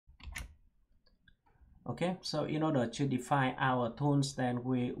Okay, so in order to define our tools, then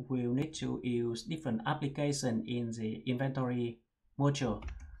we will need to use different application in the inventory module.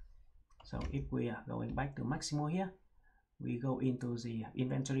 So if we are going back to Maximo here, we go into the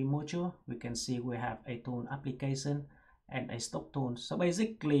inventory module, we can see we have a tool application and a stock tool. So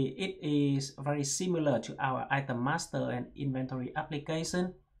basically it is very similar to our item master and inventory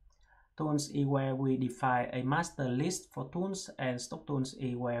application. Tools is where we define a master list for tools, and stock tools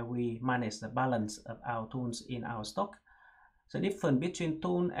is where we manage the balance of our tools in our stock. The difference between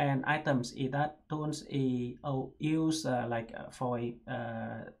tool and items is that tools is used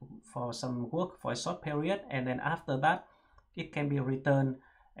for some work for a short period, and then after that it can be returned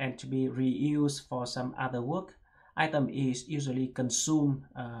and to be reused for some other work. Item is usually consumed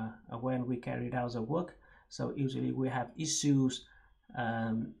when we carry out the work, so usually we have issues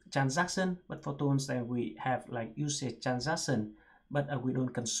transaction, but for tools then we have like usage transaction, but we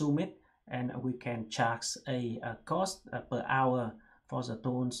don't consume it, and we can charge a cost per hour for the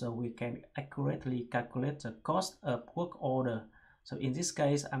tool, so we can accurately calculate the cost of work order. So in this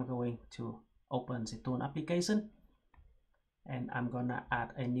case I'm going to open the tool application and I'm gonna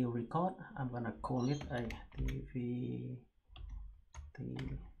add a new record. I'm gonna call it a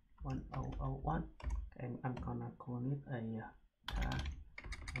TVT1001, and I'm gonna call it a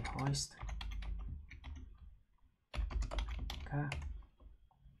hoist car.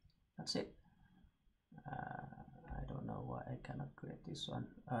 That's it. I don't know why I cannot create this one.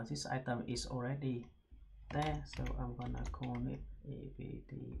 This item is already there, so I'm gonna call it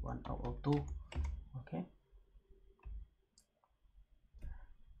ABT1002. Okay,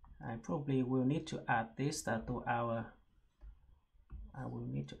 I probably will need to add this to our, I will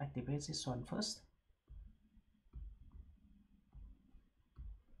need to activate this one first.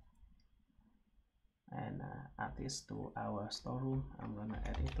 And add this to our storeroom. I'm gonna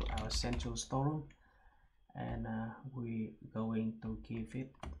add it to our central storeroom, and we're going to give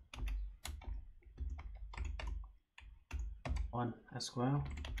it on as well.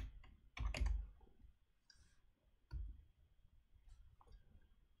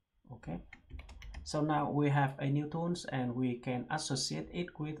 Okay, so now we have a new tools and we can associate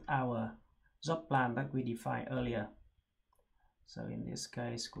it with our job plan that we defined earlier. So in this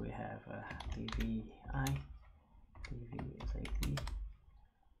case we have TVI, TVSAP,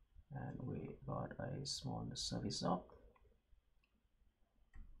 and we got a small service job.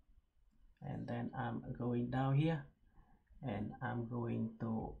 And then I'm going down here and I'm going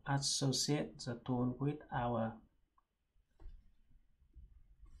to associate the tool with our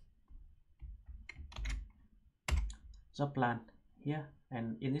job plan here,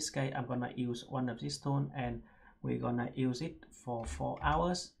 and in this case I'm gonna use one of these tools, and we're gonna use it for 4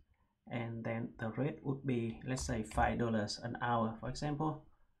 hours, and then the rate would be, let's say, $5 an hour, for example.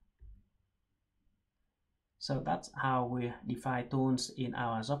 So that's how we define tools in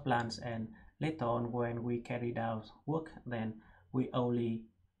our job plans, and later on when we carry out work, then we only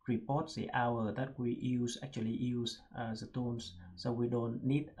report the hour that we actually use the tools, so we don't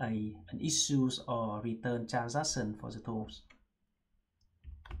need an issues or return transaction for the tools.